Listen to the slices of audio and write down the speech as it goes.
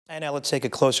And now let's take a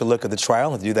closer look at the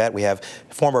trial. And to do that, we have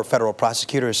former federal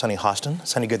prosecutor Sunny Hostin.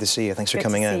 Sunny, good to see you. Thanks for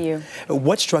coming in. Good to see you.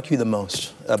 What struck you the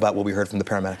most about what we heard from the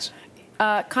paramedics?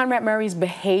 Conrad Murray's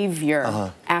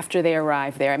behavior after they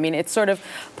arrived there. I mean, it's sort of,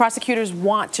 prosecutors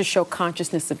want to show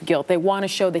consciousness of guilt. They want to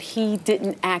show that he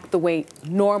didn't act the way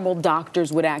normal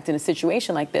doctors would act in a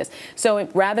situation like this. So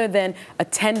rather than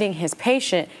attending his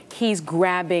patient, he's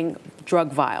grabbing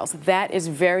drug vials. That is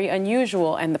very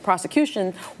unusual, and the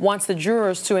prosecution wants the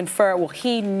jurors to infer, well,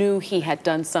 he knew he had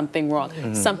done something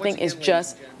wrong. Something is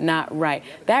just not right.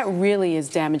 That really is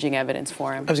damaging evidence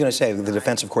for him. I was going to say, the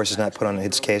defense, of course, has not put on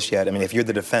its case yet. I mean, if you're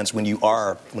the defense, when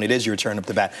it is your turn up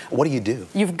the bat, what do?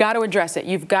 You've got to address it.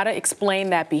 You've got to explain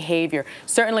that behavior.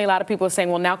 Certainly, a lot of people are saying,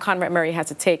 well, now Conrad Murray has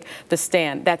to take the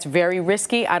stand. That's very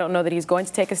risky. I don't know that he's going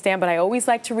to take a stand, but I always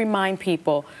like to remind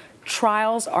people,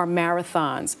 trials are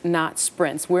marathons, not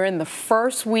sprints. We're in the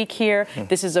first week here.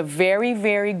 This is a very,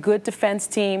 very good defense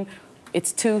team.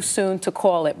 It's too soon to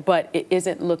call it, but it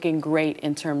isn't looking great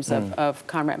in terms of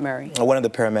Conrad Murray. One of the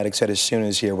paramedics said as soon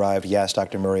as he arrived, he asked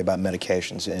Dr. Murray about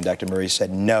medications, and Dr. Murray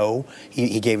said no.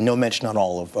 He gave no mention at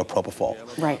all of propofol.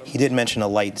 Right. He did mention a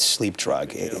light sleep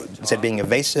drug. He said being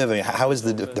evasive. I mean, how is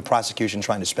the prosecution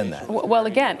trying to spin that? Well,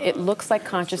 again, it looks like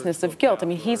consciousness of guilt. I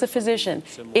mean, he's a physician.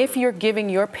 If you're giving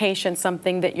your patient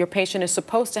something that your patient is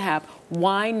supposed to have,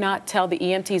 why not tell the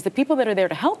EMTs, the people that are there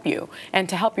to help you and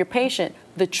to help your patient,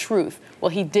 the truth? Well,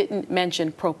 he didn't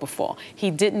mention propofol.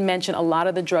 He didn't mention a lot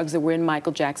of the drugs that were in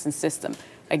Michael Jackson's system.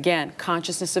 Again,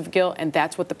 consciousness of guilt, and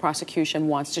that's what the prosecution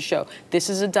wants to show. This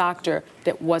is a doctor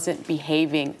that wasn't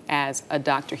behaving as a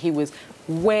doctor. He was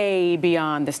way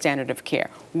beyond the standard of care,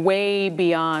 way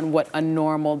beyond what a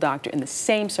normal doctor in the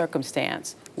same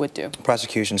circumstance would do. The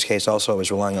prosecution's case also is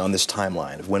relying on this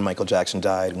timeline of when Michael Jackson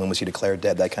died, when was he declared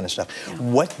dead, that kind of stuff. Yeah.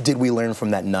 What did we learn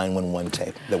from that 911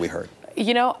 tape that we heard?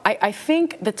 You know, I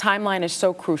think the timeline is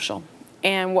so crucial.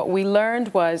 And what we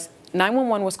learned was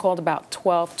 911 was called about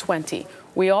 12:20.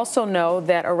 We also know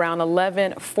that around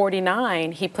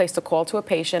 11:49, he placed a call to a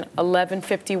patient,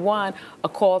 11:51, a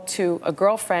call to a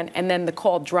girlfriend, and then the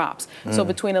call drops. So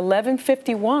between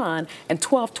 11:51 and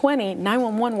 12:20,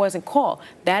 911 wasn't called.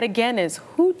 That, again, is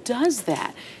who does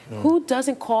that? Who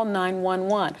doesn't call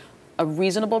 911? A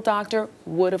reasonable doctor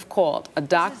would have called. A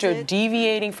doctor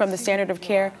deviating from the standard of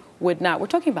care would not. We're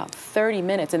talking about 30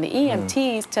 minutes, and the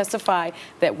EMTs testified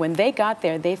that when they got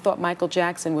there, they thought Michael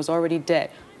Jackson was already dead.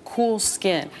 Cool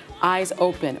skin, eyes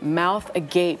open, mouth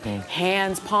agape,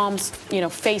 hands, palms,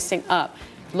 facing up.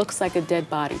 Looks like a dead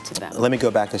body to them. Let me go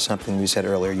back to something you said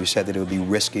earlier. You said that it would be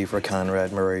risky for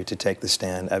Conrad Murray to take the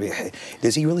stand. I mean,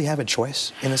 does he really have a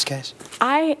choice in this case?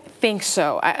 I think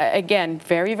so. Again,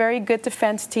 very, very good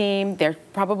defense team. They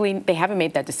haven't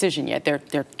made that decision yet.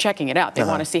 They're checking it out. They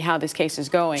want to see how this case is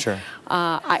going. Sure.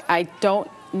 I don't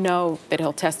know that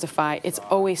he'll testify. It's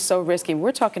always so risky.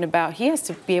 We're talking about he has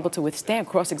to be able to withstand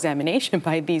cross-examination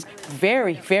by these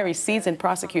very, very seasoned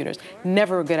prosecutors.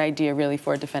 Never a good idea, really,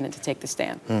 for a defendant to take the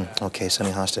stand. Okay,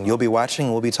 Sunny Hostin, you'll be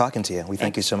watching. We'll be talking to you. We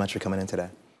thank you so much for coming in today.